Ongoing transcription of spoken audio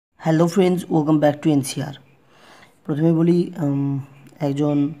Hello friends, welcome back to NCR. প্রথমে বলি,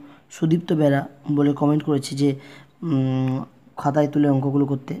 একজন সুদীপ্ত বেরা বলে কমেন্ট করেছে যে খাতায় তুলে অঙ্কগুলো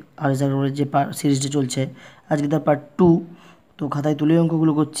করতে। আর আগারওয়ালের যে সিরিজটা চলছে, আজকে তার পার্ট 2। তো খাতায় তুলে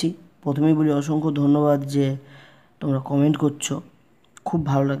অঙ্কগুলো করছি। প্রথমেই বলি অসংখ্য ধন্যবাদ যে তোমরা কমেন্ট করছো, খুব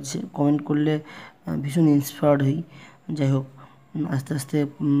ভালো লাগছে। কমেন্ট করলে ভীষণ ইন্সপায়ার্ড হই। যাই হোক, আস্তে আস্তে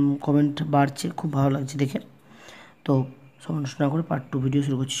কমেন্ট বাড়ছে, খুব ভালো লাগছে দেখে। তো সময় নষ্ট না করে পার্ট 2 ভিডিও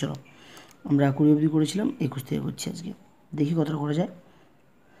শুরু করছি। চলো, আমরা 20 অবধি করেছিলাম, 21 থেকে করছি আজকে। দেখি কতটা করা যায়।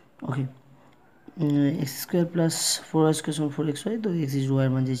 ওকে, x square plus 4y square সমান 4xy। তো এক্স ইজ ওয়াই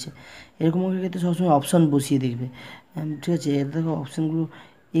এর মান দিয়েছে। এরকম অঙ্কের ক্ষেত্রে সবসময় অপশান বসিয়ে দেখবে। ঠিক আছে, এটা দেখো অপশানগুলো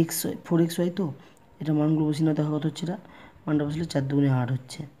এক্স 4xy, তো এটা মানগুলো বসিয়ে না, দেখো কত হচ্ছে। এটা মানটা বসলে 4 দুগুণে 8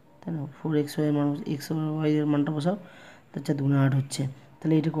 হচ্ছে, তাই না? 4xy এর মান, এক্স ওয়াই এর মানটা বসাও, তার 4 দুগুণে 8 হচ্ছে।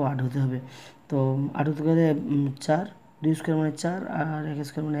 তাহলে এটাকেও 8 হতে হবে। তো 8 হতে গেলে 4, 2 স্কোয়ার মানে 4, আর 1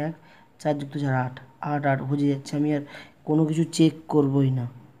 স্কোয়ার মানে 1, 4 যুক্ত 4 8, 8 8 বুঝে যাচ্ছে। আমি আর কোনো কিছু চেক করবই না,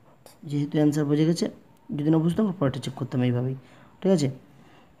 যেহেতু অ্যান্সার বুঝে গেছে। যদি না বুঝতাম পরেরটা চেক করতাম এইভাবেই। ঠিক আছে,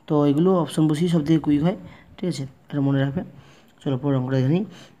 তো এগুলো অপশন বসিয়ে সব থেকে কুইক হয়। ঠিক আছে, এটা মনে রাখবে। চলো পরের অঙ্কটা দেখে নিই।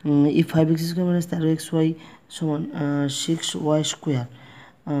 If 5x square minus 13xy সমান 6y স্কোয়ার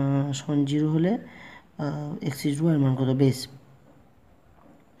সমান 0 হলে এক্স ইজ ওয়াই এর মান কত? বেশ,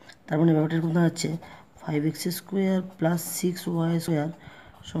 তার মানে ব্যাপারটা এরকম দাঁড়াচ্ছে 5x square plus 6y square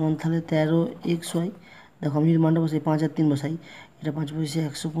সমান তাহলে 13xy। দেখো আমি যদি মানটা বসাই 5 আর 3 বসাই, এটা 5 বসে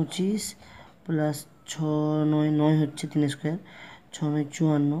 125 প্লাস 6 9 9 হচ্ছে 3 স্কোয়ার, 6 9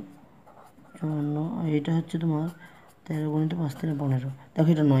 54 54, আর এটা হচ্ছে তোমার 13 গুণিত 5 3 15। দেখো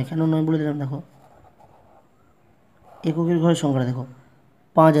এটা 9, কেন 9 বলে দিলাম? দেখো এককের ঘরের সংখ্যাটা দেখো,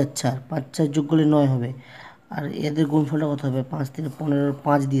 5 আর 4, 5 4 যোগ করলে 9 হবে। আর এদের গুণফলটা কত হবে? 5 3 15,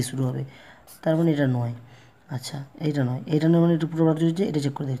 5 দিয়ে শুরু হবে, তার মানে এটা 9। আচ্ছা, এইটা 9, এইটা 9 মানে একটু পুরো বাদ হচ্ছে, এটা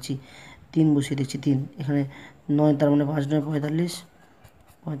চেক করে দেখছি। 3 বসিয়ে দেখছি, 3 এখানে 9, তার মানে 5 9 45,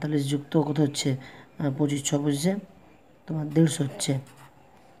 45 যুক্ত কত হচ্ছে? 25, 6 25 তোমার 150 হচ্ছে।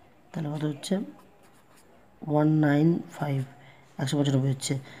 তাহলে কত হচ্ছে? 195, 195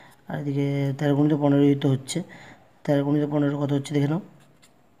 হচ্ছে। আর এদিকে 13 গুণিত 15 তো হচ্ছে, 13 গুণিত 15 কত হচ্ছে দেখে নাও।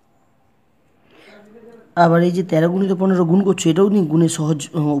 আবার এই যে 13 গুণিত 15 গুণ করছো, এটাও নি গুণের সহজ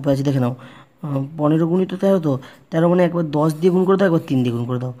উপায় আছে, দেখে নাও। 15 গুণিত 13, তো 13 মানে একবার 10 দিয়ে গুণ করে দাও, একবার 3 দিয়ে গুণ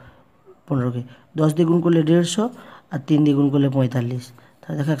করে দাও। 15কে 10 দিয়ে গুণ করলে 150, আর 3 দিয়ে গুণ করলে 45,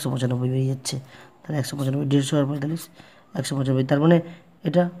 তাহলে দেখো 195 বেরিয়ে যাচ্ছে। তাহলে 195, 150 আর 45, 195, তার মানে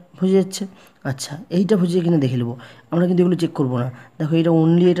এটা বুঝে যাচ্ছে। আচ্ছা, এইটা বুঝিয়ে কিনে দেখে নেবো, আমরা কিন্তু এগুলো চেক করবো না। দেখো এটা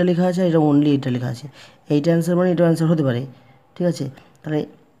অনলি এটা লেখা আছে, এটা অনলি এটা লেখা আছে। এইটা অ্যান্সার মানে এটা অ্যান্সার হতে পারে। ঠিক আছে, তাহলে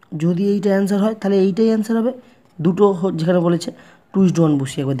যদি এইটা অ্যান্সার হয় তাহলে এইটাই অ্যান্সার হবে। দুটো যেখানে বলেছে 2:1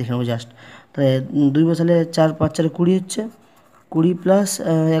 বসিয়ে একবার দেখে নেবো জাস্ট। তাহলে 2 বসালে 4 5 4 20 হচ্ছে, 20 প্লাস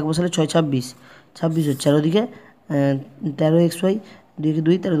 1 বসালে 6 26, 26 হচ্ছে। আর ওদিকে 13xy, 2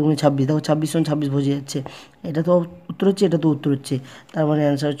 2 13 2 26, দেখো 26 26 বুঝে যাচ্ছে। এটা তো উত্তর হচ্ছে, এটা তো উত্তর হচ্ছে, তার মানে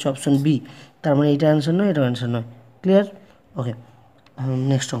অ্যান্সার হচ্ছে অপশন বি। তার মানে এটা অ্যান্সার নয়, এটাও অ্যান্সার নয়। ক্লিয়ার? ওকে,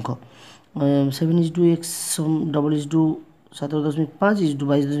 নেক্সট অঙ্ক। 7:x double is two 17.5 is two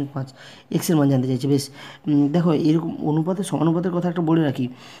 22.5, এক্সের মান জানতে চাইছে। বেশ, দেখো এরকম অনুপাতের সমানুপাতের কথা একটা বলে রাখি,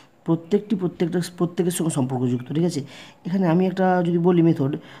 প্রত্যেকের সঙ্গে সম্পর্কযুক্ত। ঠিক আছে, এখানে আমি একটা যদি বলি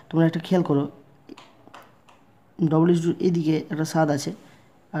মেথড, তোমরা একটা খেয়াল করো। ডবল ইজ টু এদিকে একটা 7 আছে,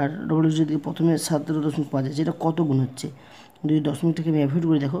 আর ডবল ইজ এদিকে প্রথমে 17.5 আছে, এটা কত গুণ হচ্ছে? যদি দশমিকটাকে আমি অ্যাভয়েড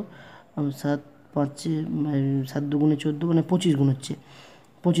করে দেখো, 7 5 7 2 14, মানে 25 গুণ হচ্ছে,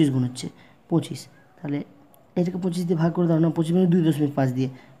 25 গুণ হচ্ছে 25। তাহলে এটাকে 25 দিয়ে ভাগ করে দাও না, 25 মানে 2.5 দিয়ে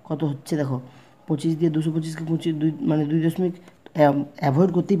কত হচ্ছে? দেখো 25 দিয়ে 225কে 25 2 মানে 2 দশমিক অ্যাভয়েড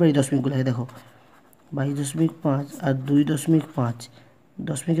করতেই পারি দশমিকগুলোকে। দেখো 22.5 আর 2.5,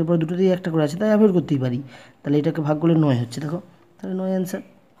 দশমিকের পর দুটো দিয়ে একটা করে আছে, তাই অ্যাভয়েড করতেই পারি। তাহলে এটাকে ভাগ করলে 9 হচ্ছে, দেখো তাহলে 9 অ্যান্সার।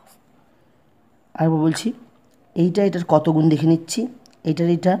 আর বলছি এটার কত গুণ দেখে নিচ্ছি।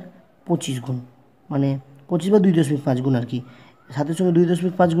 এইটার 25 গুণ, মানে 25 বা 2.5 গুণ আর কি। 7-এর সঙ্গে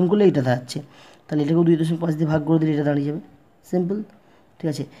 2.5 গুণ করলে এইটা দাঁড়াচ্ছে, তাহলে এটাকেও 2.5 দিয়ে ভাগ করে দিলে এটা দাঁড়িয়ে যাবে, সিম্পল। ঠিক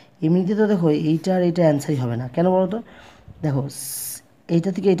আছে, এমনিতে তো দেখো এইটা আর এইটা অ্যান্সারই হবে না, কেন বলো তো? দেখো এইটা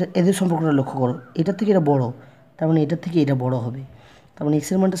থেকে এটা, এদের সম্পর্কটা লক্ষ্য করো, এটার থেকে এটা বড়, তার মানে এটার থেকে এটা বড় হবে, তার মানে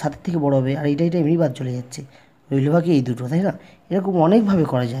এক্সের মানটা 7-এর থেকে বড় হবে, আর এটা এমনি বাদ চলে যাচ্ছে, রইল বাকি এই দুটো, তাই না? এরকম অনেকভাবে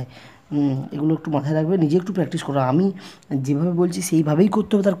করা যায়। এগুলো একটু মাথায় রাখবে, নিজে একটু প্র্যাকটিস করো। আমি যেভাবে বলছি সেইভাবেই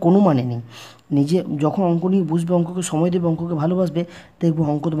করতে হবে তার কোনো মানে নেই। নিজে যখন অঙ্ক নিয়ে বুঝবে, অঙ্ককে সময় দেবে, অঙ্ককে ভালোবাসবে, দেখবো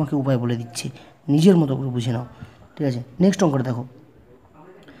অঙ্ক তোমাকে উপায় বলে দিচ্ছে, নিজের মতো করে বুঝে নাও। ঠিক আছে, নেক্সট অঙ্কটা দেখো।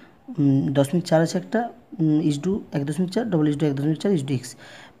 0.4 আছে একটা, is two 1.4 double is two 1.4 is two x.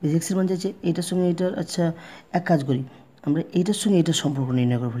 বেশ, এক্সের মান চাইছে, এইটার সঙ্গে এইটার। আচ্ছা, এক কাজ করি, আমরা এইটার সঙ্গে এটার সম্পর্ক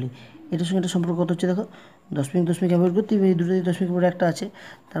নির্ণয় করে ফেলি। এটার সঙ্গে এটা সম্পর্ক কত হচ্ছে দেখো, দশমিক দশমিক অ্যাভয়েড করতে এই দুটো দিয়ে দশমিক পরে একটা আছে,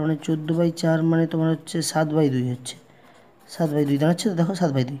 তার মানে 14/4 মানে তোমার হচ্ছে 7/2 হচ্ছে, 7/2 দাঁড়াচ্ছে তো দেখো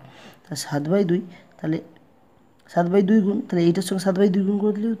 7/2, তা 7/2 তাহলে 7/2 গুণ, তাহলে এইটার সঙ্গে 7/2 গুণ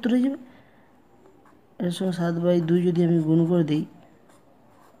করে দিলে উত্তর হয়ে যাবে। এটার সঙ্গে 7/2 যদি আমি গুণ করে দিই,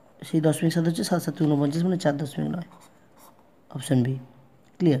 সেই 10.7 হচ্ছে 7 7 49 মানে 4.9, অপশান বি।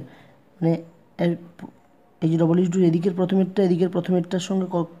 ক্লিয়ার? মানে এই যে ডবল এদিকের প্রথমেরটার সঙ্গে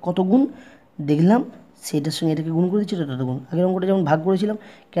কত গুণ দেখলাম, সেটার সঙ্গে এটাকে গুণ করে দিচ্ছি, এটা তত গুণ। আগের অঙ্কটা যেমন ভাগ করেছিলাম,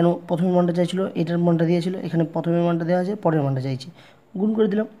 কেন প্রথমের মানটা চাইছিল, এটার মানটা দিয়েছিল, এখানে প্রথমের মানটা দেওয়া আছে, পরের মানটা চাইছে, গুণ করে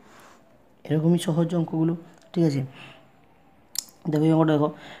দিলাম। এরকমই সহজ অঙ্কগুলো, ঠিক আছে। দেখো এই অঙ্কটা দেখো,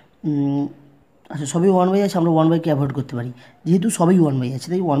 আচ্ছা সবই 1/, আছে, আমরা 1/কে অ্যাভয়েড করতে পারি, যেহেতু সবই 1/, আছে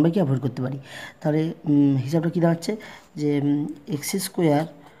তাই 1/কে অ্যাভয়েড করতে পারি। তাহলে হিসাবটা কী দাঁড়াচ্ছে, যে x²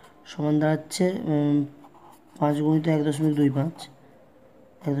 সমান দাঁড়াচ্ছে 5 গুণিত 1.25,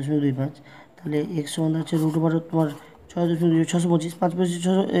 1.25, তাহলে x সমান দাঁড়াচ্ছে √, তোমার 6.25, 5 25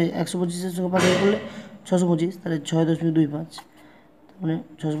 600, 125-এর সঙ্গে 5 করলে 625, তাহলে 6.25, মানে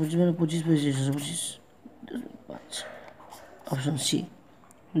 625 মানে 25 25 625.5, অপশান সি,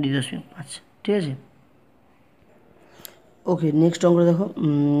 2.5, ঠিক আছে। ওকে, নেক্সট অঙ্ক দেখো,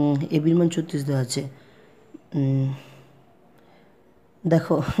 এবির মান 36 দেওয়া আছে।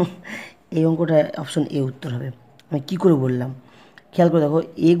 দেখো এই অঙ্কটা অপশান এ উত্তর হবে। আমি কী করে বললাম, খেয়াল করে দেখো,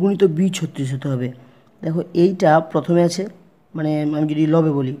 এ গুণিত বি 36 হতে হবে। দেখো এইটা প্রথমে আছে, মানে আমি যদি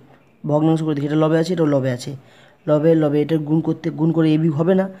লবে বলি, ভগ্নাংশ করে দেখি, এটা লবে আছে, এটাও লবে আছে, লবে এটা গুণ করে এবি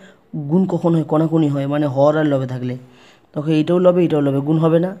হবে না, গুণ কখন হয়, কণাকণি হয়, মানে হর আর লবে থাকলে, তখন এইটাও লবে গুণ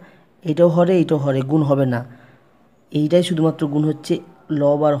হবে না, এইটাও হরে গুণ হবে না, এইটাই শুধুমাত্র গুণ হচ্ছে,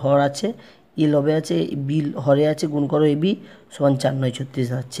 লব আর হর আছে, এ লবে আছে, বি হরে আছে, গুণ করো এ বি সমান 4 9 36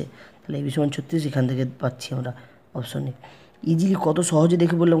 আছে, তাহলে এ বি সমান 36, এখান থেকে পাচ্ছি আমরা অপশনে। ইজিলি কত সহজে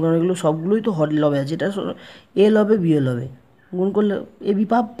দেখে বললাম, কারণ এগুলো সবগুলোই তো হর লবে আছে, এটা এ লবে বি এ লবে, গুণ করলে এ বি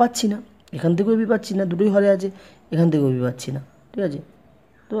পাচ্ছি না, এখান থেকেও এ বি পাচ্ছি না, দুটোই হরে আছে, এখান থেকেও এ বি পাচ্ছি না, ঠিক আছে।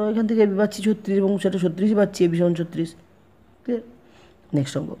 তো এখান থেকে এ বি পাচ্ছি 36, এবং সেটা 36ই পাচ্ছি, এ বি সমান 36, ক্লিয়ার।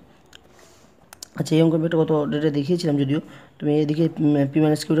 নেক্সট অঙ্ক, আচ্ছা এই অঙ্ক আমি একটা কত ডেটে দেখিয়েছিলাম, যদিও তুমি এদিকে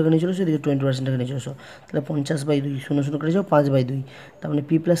p-q টাকে নিয়ে চলেছো, এদিকে 20% টাকা নিয়ে চলেছো, তাহলে 50/2 0 কেটে যাও, 5/2, তার মানে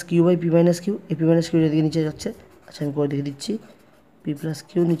p+q/p-q, এই p-q এদিকে নিচে যাচ্ছে। আচ্ছা আমি করে দেখে দিচ্ছি,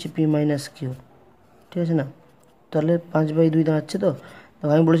 p+q নিচে p-q, ঠিক আছে না, তাহলে 5/2 দাঁড়াচ্ছে। তো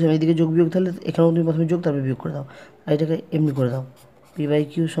তখন আমি বলেছিলাম এইদিকে যোগ বিয়োগ, তাহলে এখানেও তুমি প্রথমে যোগ তারপরে বিয়োগ করে দাও, আর এটাকে এমনি করে দাও,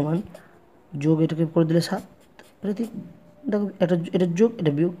 p/q সমান যোগ, এটাকে করে দিলে 7, এটা ঠিক, দেখো এটা যোগ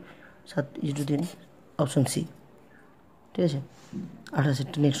এটা বিয়োগ, 7:3, অপশন সি, ঠিক আছে। 28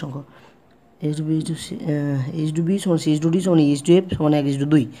 নেক্সট অঙ্ক, h/b সমান c/d সমান h/f সমান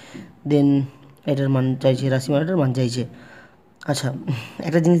 1:2, দেন এটার মান চাইছে, রাশিমালাটার মান চাইছে। আচ্ছা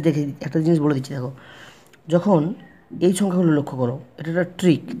একটা জিনিস বলে দিচ্ছি, দেখো যখন এই সংখ্যাগুলো লক্ষ্য করো, এটা একটা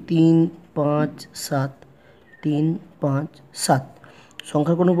ট্রিক, 3 5 7, 3 5 7,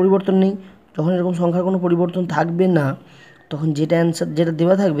 সংখ্যার কোনো পরিবর্তন নেই। যখন এরকম সংখ্যার কোনো পরিবর্তন থাকবে না, তখন যেটা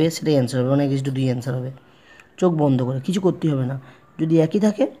দেওয়া থাকবে সেটাই অ্যান্সার হবে, মানে 1:2 অ্যান্সার হবে, চোখ বন্ধ করে, কিছু করতেই হবে না। যদি একই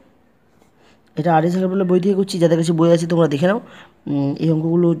থাকে, এটা আরএস আগরওয়ালের বই থেকে করছি, যাদের কাছে বই আছে তোমরা দেখে নাও, এই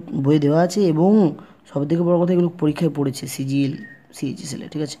অঙ্কগুলো বইয়ে দেওয়া আছে, এবং সবথেকে বড় কথা এগুলো পরীক্ষায় পড়েছে, সিজিএল সিএইচএসএল,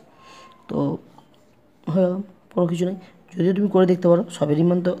 ঠিক আছে। তো হ্যাঁ, কোনো কিছু নেই, যদিও তুমি করে দেখতে পারো, সবেরই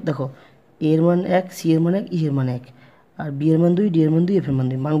মান তো দেখো, এ এর মান 1, সি এর মান 1, ই এর মান 1, আর বি এর মান 2, ডি এর মান 2, এফ এর মান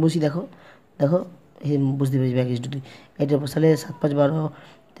 2, মান বসি, দেখো বুঝতে পেরেছি, 1:2, এটা বসালে 7 5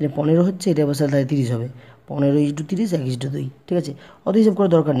 12 15 হচ্ছে, এটা বসালে তাহলে 30 হবে, 15:30 1:2, ঠিক আছে। অত হিসাব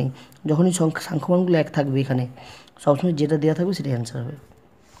করার দরকার নেই, যখনই সাংখ্যমানগুলো 1 থাকবে এখানে, সবসময় যেটা দেওয়া থাকবে সেটাই অ্যান্সার হবে,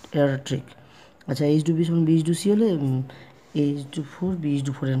 এটা একটা ট্রিক। আচ্ছা h/b সমান b/c হলে h/4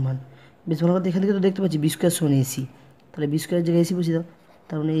 b/4 এর মান, বেশ ভালো কথা, এখান থেকে তো দেখতে পাচ্ছি b² সমান ac, তাহলে b² এর জায়গায় ac বসিয়ে দাও,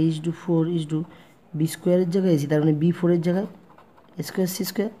 তার মানে h/4 b² এর জায়গায় ac, তার মানে b4 এর জায়গায় a² c²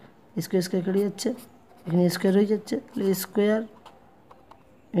 স্কোয়ার কেটে যাচ্ছে, এখানে স্কোয়ার হয়ে যাচ্ছে, তাহলে স্কোয়ার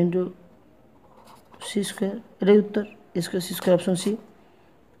ইন্টু c², এটাই উত্তর, স্কোয়ার c², অপশন সি,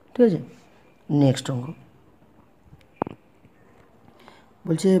 ঠিক আছে। নেক্সট অঙ্ক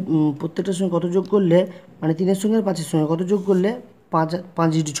বলছে, প্রত্যেকটার সঙ্গে কত যোগ করলে, মানে 3-এর সঙ্গে আর 5-এর সঙ্গে কত যোগ করলে 5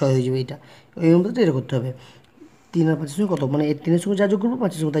 হয়ে যাবে, এইটা এই অনুপাতে এটা করতে হবে। 3 আর 5-এর সঙ্গে কত, মানে 3-এর সঙ্গে যা যোগ করবো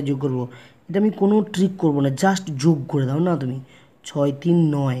 5-এর সঙ্গে তাই যোগ করবো, এটা আমি কোনো ট্রিক করবো না, জাস্ট যোগ করে দাও না তুমি, 6 3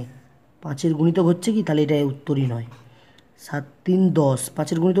 9, 5-এর গুণিতক হচ্ছে কি, তাহলে এটা উত্তরই নয়। 7 3 10,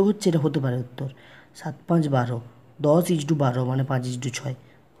 5-এর গুণিতক হচ্ছে, এটা হতে পারে উত্তর। 7 5 12, 10:12 মানে 5:6,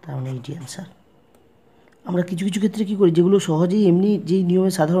 তার মানে এইটি অ্যান্সার। আমরা কিছু কিছু ক্ষেত্রে কী করি, যেগুলো সহজেই এমনি যেই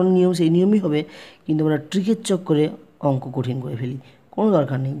নিয়মে সাধারণ নিয়ম সেই নিয়মই হবে, কিন্তু আমরা ট্রিকের চক্করে অঙ্ক কঠিন করে ফেলি, কোনো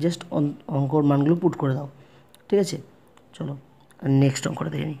দরকার নেই, জাস্ট অঙ্কর মানগুলো পুট করে দাও, ঠিক আছে। চলো নেক্সট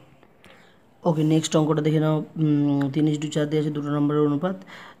অঙ্কটা দেখে নিই। ওকে, নেক্সট অঙ্কটা দেখে নাও। 3:4 দিয়ে আছে, দুটো নম্বরের অনুপাত।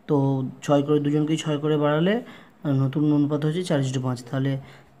 তো 6 করে, দুজনকেই 6 করে বাড়ালে নতুন অনুপাত হচ্ছে 4:5। তাহলে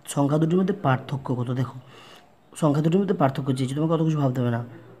সংখ্যা দুটির মধ্যে পার্থক্য কত? দেখো, সংখ্যা দুটির মধ্যে পার্থক্য চেয়েছি, তোমাকে কত কিছু ভাবতে হবে না।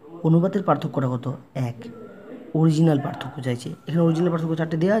 অনুপাতের পার্থক্যটা কত? 1। অরিজিনাল পার্থক্য চাইছে, এখানে অরিজিনাল পার্থক্য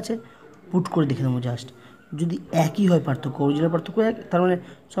 4টে দেওয়া আছে, পুট করে দেখে নেবো জাস্ট। যদি একই হয় পার্থক্য, অরিজিনাল পার্থক্য 1, তার মানে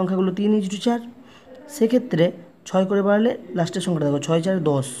সংখ্যাগুলো 3:4। সেক্ষেত্রে 6 করে বাড়ালে লাস্টের সংখ্যাটা দেখো, 6 4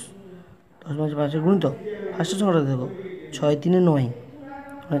 10, 10 5 5 গুণিত ফার্স্টের সংখ্যাটা দেখো, 6 3 9,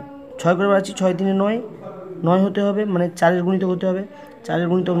 মানে 6 করে বাড়াচ্ছি, 6 3 9, 9 হতে হবে, মানে 4-এর গুণিতক হতে হবে, 4-এর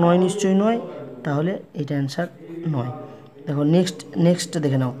গুণিতক 9 নিশ্চয়ই 9, তাহলে এটা অ্যান্সার 9। দেখো নেক্সটটা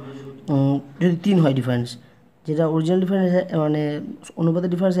দেখে নাও। যদি 3 হয় ডিফারেন্স, যেটা অরিজিনাল ডিফারেন্স মানে অনুপাতের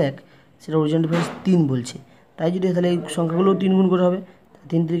ডিফারেন্স 1, সেটা অরিজিনাল ডিফারেন্স 3 বলছে। তাই যদি তাহলে এই সংখ্যাগুলোও 3 গুণ করে হবে।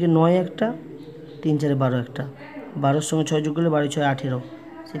 3 3 9 একটা, 3 4 12 একটা, 12-এর সঙ্গে 6 যোগ করলে 12 6 18,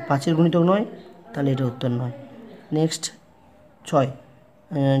 সেই 5-এর গুণিতক 9, তাহলে এটা উত্তর 9। নেক্সট 6,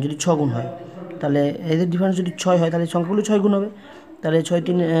 যদি 6 গুণ হয়, তাহলে এদের ডিফারেন্স যদি 6 হয়, তাহলে সংখ্যাগুলো 6 গুণ হবে। তাহলে 6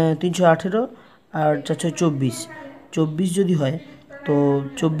 3 3 6 18, আর 4 6 24, 24 যদি হয়, তো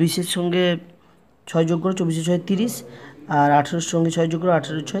 24-এর সঙ্গে 6 যোগ করো, 24 6 30, আর 18-এর সঙ্গে 6 যোগ করো,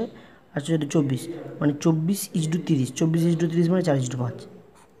 18 6 18 24, মানে 24:30, 24:30 মানে 4:5,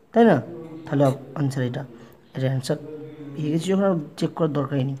 তাই না? তাহলে আনসার এটা অ্যান্সার পেয়ে গেছি যখন, আর চেক করার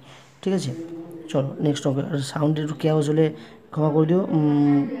দরকারই নেই, ঠিক আছে। চলো নেক্সট অঙ্ক। সাউন্ড একটু কেয়াস হলে ক্ষমা করে দিও,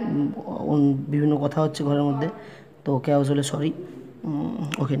 বিভিন্ন কথা হচ্ছে ঘরের মধ্যে, তো কেয়াস হলে সরি।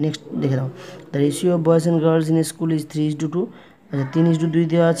 ওকে, নেক্সট দেখে দাও। The ratio of boys and girls in school is 3:2। আচ্ছা, 3:2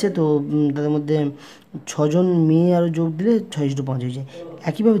 দেওয়া আছে, তো তাদের মধ্যে 6জন মেয়ে আরও যোগ দিলে 6:5 হয়ে যায়।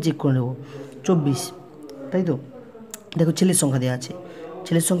 একইভাবে চেক করে নেব। 24, তাই তো? দেখো, ছেলের সংখ্যা দেওয়া আছে,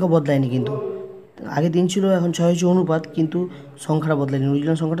 ছেলের সংখ্যা বদলায়নি কিন্তু, আগে 3 ছিল, এখন 6 হয়েছে অনুপাত, কিন্তু সংখ্যাটা বদলায়নি,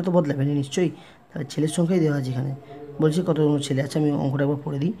 অরিজিনাল সংখ্যাটা তো বদলাবে না নিশ্চয়ই। তাহলে ছেলের সংখ্যাই দেওয়া আছে এখানে। বলছে কতগুলো ছেলে আছে, আমি অঙ্কটা একবার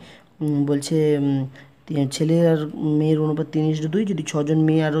পড়ে দিই। বলছে ছেলে আর মেয়ের অনুপাত 3:2, যদি 6জন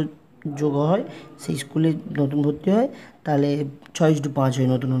মেয়ে আরও যোগ হয়, সেই স্কুলে নতুন ভর্তি হয়, তাহলে 6:5 হয়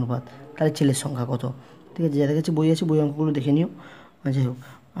নতুন অনুপাত। তাহলে ছেলের সংখ্যা কত? ঠিক আছে, যাদের কাছে বই আছে, বই অঙ্কগুলো দেখে নিও। যাই হোক,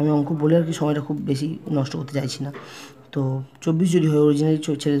 আমি অঙ্ক বলে আর কি সময়টা খুব বেশি নষ্ট করতে চাইছি না। তো 24 যদি হয়, অরিজিনালি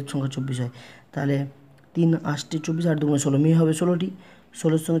ছেলের সংখ্যা 24 হয়, তাহলে 3 8 24, 8 2 16, মেয়ে হবে 16টি,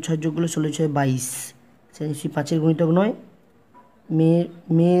 16-এর সঙ্গে 6 যোগ করলে 16 6 22, সে নিশ্চয়ই 5-এর গুণিতক নয়, মেয়ে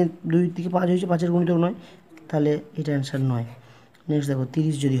মেয়ে 2 থেকে 5 হয়েছে, 5-এর গুণিতক নয়, তাহলে এটা অ্যান্সার 9। নেক্সট দেখো,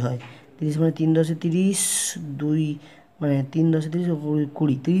 30 যদি হয়, 30 মানে 3 10 30, 2 মানে 3 10 30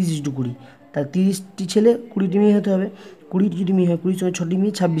 20, 30:20, তাহলে 30টি ছেলে 20টি মেয়ে হতে হবে। 20টি যদি মেয়ে হয়, 20 সঙ্গে 6টি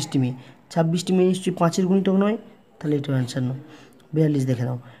মেয়ে 26টি মেয়ে, 26টি মেয়ে নিশ্চয়ই 5-এর গুণিতক নয়, তাহলে এটা অ্যান্সার নয়। 42 দেখে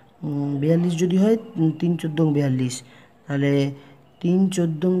নাও। 42 যদি হয়, 3 14 42, তাহলে 3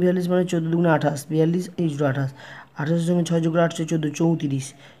 14 42 মানে 14 2 28, 42 28, 28-এর সঙ্গে 6 যোগ করে 8 14 34,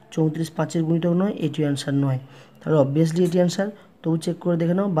 34 5-এর গুণিতক নয়, এটি অ্যান্সার নয়। তাহলে অবভিয়াসলি এটি অ্যান্সার। তবু চেক করে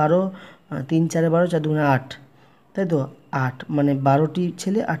দেখে নাও। 12 3 4 12, 4 2 8, তাই তো? 8 মানে 12টি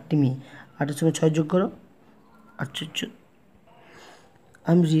ছেলে 8টি মেয়ে, 8-এর সঙ্গে 6 যোগ করো, 8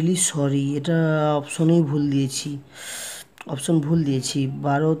 আই এম রিয়েলি সরি, এটা অপশনেই ভুল দিয়েছি, অপশন ভুল দিয়েছি।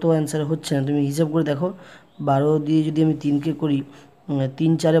 12 তো অ্যান্সার হচ্ছে না, তুমি হিসাব করে দেখো। 12 দিয়ে যদি আমি 3কে করি,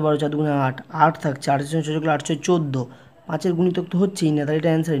 3 4 12, 4 2 8, 8 থাকছে, 8-এর সঙ্গে 6 যোগ করলে 8 6 14, 5-এর গুণিতক তো হচ্ছেই না, তাহলে এটা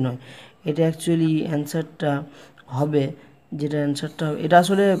অ্যান্সারই নয়। এটা অ্যাকচুয়ালি অ্যান্সারটা হবে, যেটা অ্যান্সারটা এটা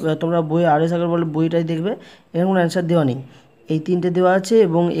আসলে তোমরা বই আর.এস. আগারওয়াল বইটাই দেখবে, এখানে কোনো অ্যান্সার দেওয়া নেই। এই 3টে দেওয়া আছে,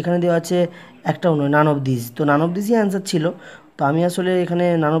 এবং এখানে দেওয়া আছে একটাও নয়, নান অফ দিস। তো নান অফ দিসই অ্যান্সার ছিল, তো আমি আসলে এখানে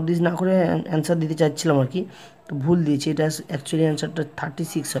নান অফ দিস না করে অ্যান্সার দিতে চাইছিলাম আর কি, তো ভুল দিয়েছি। এটা অ্যাকচুয়ালি অ্যান্সারটা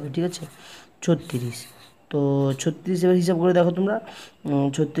 36 হবে, ঠিক আছে, 36। তো 36 এবার হিসাব করে দেখো তোমরা।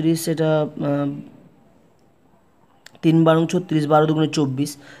 36 এটা 3 12 36, 12 2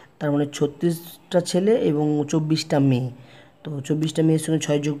 24, তার মানে 36টা ছেলে এবং 24টা মেয়ে। তো 24টা মেয়ের সঙ্গে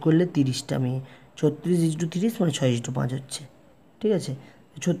 6 যোগ করলে 30টা মেয়ে, 36:30 মানে 6:5 হচ্ছে, ঠিক আছে।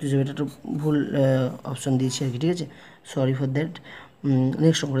 36 হবে, এটা একটা ভুল অপশান দিয়েছি আর কি, ঠিক আছে, সরি ফর দ্যাট।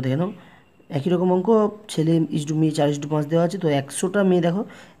 নেক্সট অঙ্কটা দেখে নাও। একই রকম অঙ্ক, ছেলে মেয়ে 4:5 দেওয়া আছে। তো 100টা মেয়ে দেখো,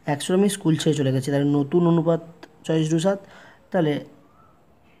 100টা মেয়ে স্কুল ছেড়ে চলে গেছে, তাহলে নতুন অনুপাত 6:7, তাহলে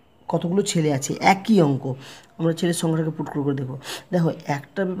কতগুলো ছেলে আছে? একই অঙ্ক, আমরা ছেলের সংখ্যাটাকে পুট করে দেখো। দেখো,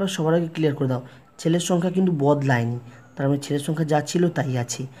 একটা ব্যাপার সবার আগে ক্লিয়ার করে দাও, ছেলের সংখ্যা কিন্তু বদলায়নি, তার মানে ছেলের সংখ্যা যা ছিল তাই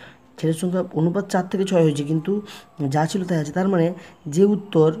আছে। ছেলের সংখ্যা অনুপাত 4 থেকে 6 হয়েছে, কিন্তু যা ছিল তাই আছে। তার মানে যে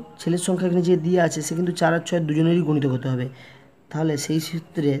উত্তর ছেলের সংখ্যা এখানে যে দিয়ে আছে, সে কিন্তু 4 আর 6 দুজনেরই গণিত করতে হবে। তাহলে সেই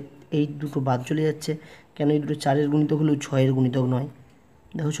সূত্রে এই দুটো বাদ চলে যাচ্ছে। কেন? এই দুটো 4-এর গুণিতক হলেও 6-এর গুণিতক নয়।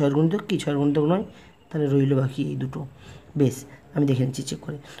 দেখো 6-এর গুণিতক কি? 6-এর গুণিতক নয়, তাহলে রইল বাকি এই দুটো। বেশ, আমি দেখে নিচ্ছি চেক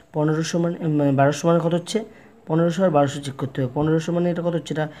করে। 1500 মানে 1200 মানে কত হচ্ছে? 1500 আর 1200 চেক করতে হবে। 1500 মানে এটা কত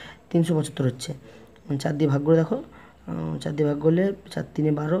হচ্ছে? এটা 375 হচ্ছে। 4 দিয়ে ভাগ করে দেখো, 4 দিয়ে ভাগ করলে 4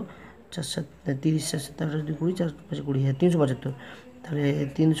 3 12, 4 7 30, 4 7 18 2 20, 4 5 20, হ্যাঁ 375। তাহলে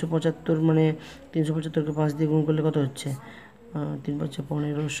 375 মানে 375কে 5 দিয়ে গুণ করলে কত হচ্ছে? 3 5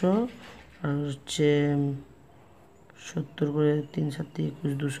 1500, আর হচ্ছে 70 করে 3 7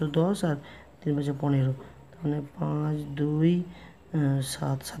 21, 210, আর 3 5 15, তাহলে 5 2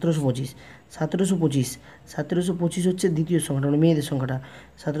 7 1725। 1725 হচ্ছে দ্বিতীয় সংখ্যাটা, মানে মেয়েদের সংখ্যাটা।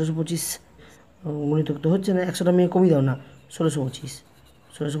 1725 গণিতক তো হচ্ছে না, 100টা মেয়ে কমিয়ে দাও না, 1625।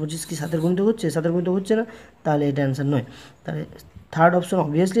 1625 কি 7-এর গুণিতক হচ্ছে? 7-এর গুণিতক হচ্ছে না, তাহলে এটা অ্যান্সার নয়। তাহলে থার্ড অপশন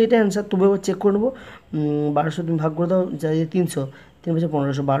অবভিয়াসলি এটা অ্যান্সার। তবু এবার চেক করে নেবো। 1200 তুমি ভাগ করে দাও, যাই 300, 3 5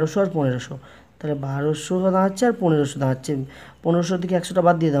 1500, 1200 আর 1500, তাহলে 1200 দাঁড়াচ্ছে আর 1500 দাঁড়াচ্ছে। 1500 থেকে 100টা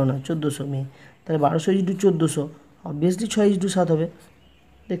বাদ দিয়ে দাও না, 1400 মেয়ে। তাহলে 1200 ইন্টু 1400, অবভিয়াসলি 6:7 হবে।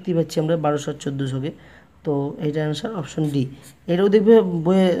 দেখতেই পাচ্ছি আমরা 1200 আর 1400কে। তো এইটা অ্যান্সার অপশন ডি। এটাও দেখবে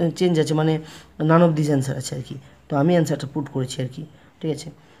বইয়ে চেঞ্জ আছে, মানে নান অফ দিস অ্যান্সার আছে আর কি। তো আমি অ্যান্সারটা পুট করেছি আর কি, ঠিক আছে।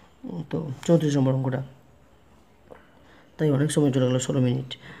 তো 34 নম্বর অঙ্কটা, তাই অনেক সময় চলে গেলো, 16 মিনিট।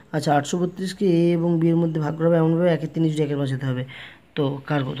 আচ্ছা, 832কে এ এবং বি এর মধ্যে ভাগ করা হবে এমনভাবে 1/3 বাঁচাতে হবে। তো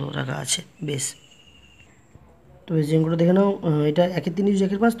কার কত টাকা আছে? বেশ, তো বেশ অঙ্কটা দেখে নাও। এটা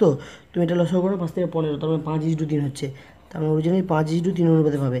 1/3 তো তুমি এটা লসাগু করো, 5 থেকে 15, তার মানে 5:3 হচ্ছে। তার মানে অরিজিনালি 5:3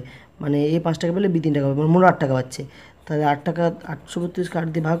 অনুপাতে পাবে, মানে এ 5 টাকা পেলে বি 3 টাকা পাবে, মানে মোট 8 টাকা পাচ্ছে। তাহলে 8 টাকা, 832কে 8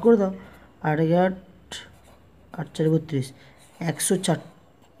 দিয়ে ভাগ করে দাও, 8 একে 8, 8 4 32, 104।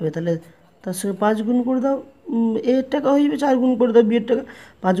 এবার তাহলে তার সঙ্গে 5 গুণ করে দাও, এর টাকা হয়ে যাবে। 4 গুণ করে দাও বিয়ের টাকা,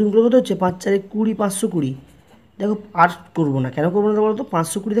 5 গুণ করে কত হচ্ছে? 5 4 20, 520। দেখো আর করবো না, কেন করবো না বলো তো?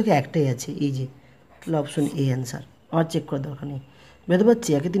 520 দেখো একটাই আছে, এই যে। তাহলে অপশন এ অ্যান্সার, আমার চেক করার দরকার নেই। বুঝতে পারছি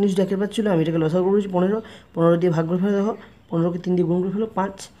 1/3 ছিল, আমি এটাকে লসাগু করেছি 15, 15 দিয়ে ভাগ করে ফেলে দেখো, 15কে 3 দিয়ে গুণ করে ফেলো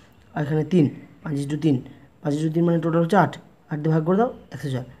 5, আর এখানে 3, 5:3, 5:3 মানে টোটাল হচ্ছে 8, 8 দিয়ে ভাগ করে দাও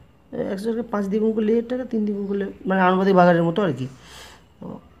 104। 104কে 5 দিয়ে গুণ করলে এর টাকা, 3 দিয়ে গুণ করলে, মানে আনুপাতিক ভাগাড়ের মতো আর কি।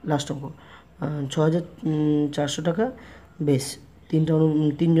 লাস্ট অঙ্ক 6400 টাকা। বেশ,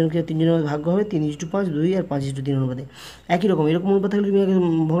 তিনজনের মধ্যে ভাগ্য হবে 3:5, 2 আর 5:3 অনুপাতে। একই রকম, এরকম অনুপাত থাকলে তুমি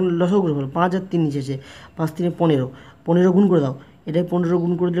লসাগু করে ফেলো। 5 আর 3 নিচে আছে, 5 3 15, 15 গুণ করে দাও। এটাই 15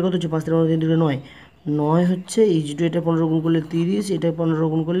 গুণ করে দিলে কত হচ্ছে? 5 3 3 9, 9 হচ্ছে। এটা 15 গুণ করলে 30, এটাই 15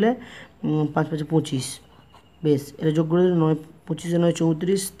 গুণ করলে 5 5 25। বেশ, এটা যোগ করে 9 25 9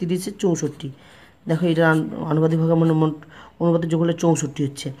 34, 30 64। দেখো এটা আনুপাতিক ভাগ, মানে মোট অনুপাতের যোগ করলে 64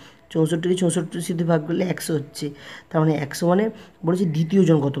 হচ্ছে। 64কে 64 সিদ্ধি ভাগ করলে 100 হচ্ছে। তার মানে 100 মানে বলেছি দ্বিতীয়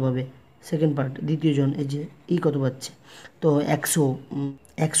জন কত পাবে, সেকেন্ড পার্ট, দ্বিতীয় জন, এই যে ই কত পাচ্ছে। তো 100,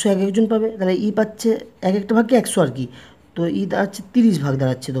 100 এক একজন পাবে, তাহলে ই পাচ্ছে এক একটা ভাগকে 100 আর কি। তো ই দাঁড়াচ্ছে 30 ভাগ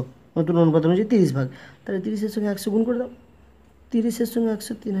দাঁড়াচ্ছে, তো নতুন অনুপাত অনুযায়ী 30 ভাগ। তাহলে 30-এর সঙ্গে 100 গুণ করে দাও, 30-এর সঙ্গে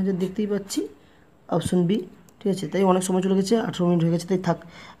 100, 3000 দেখতেই পাচ্ছি, অপশন বি। ঠিক আছে, তাই অনেক সময় চলে গেছে, 18 মিনিট হয়ে গেছে, তাই থাক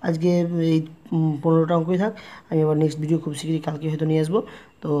আজকে এই 15টা অঙ্কই থাক। আমি আবার নেক্সট ভিডিও খুব শীঘ্রই কালকে হয়তো নিয়ে আসবো।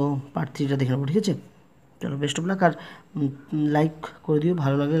 তো পার্ট 3টা দেখে নেবো, ঠিক আছে। চলো, best of luck. R like করে দিও,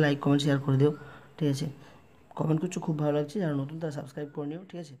 ভালো লাগলে লাইক কমেন্ট শেয়ার করে দিও, ঠিক আছে। কমেন্ট করছো, খুব ভালো লাগছে। যারা নতুন তারা সাবস্ক্রাইব করে নিও,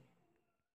 ঠিক আছে।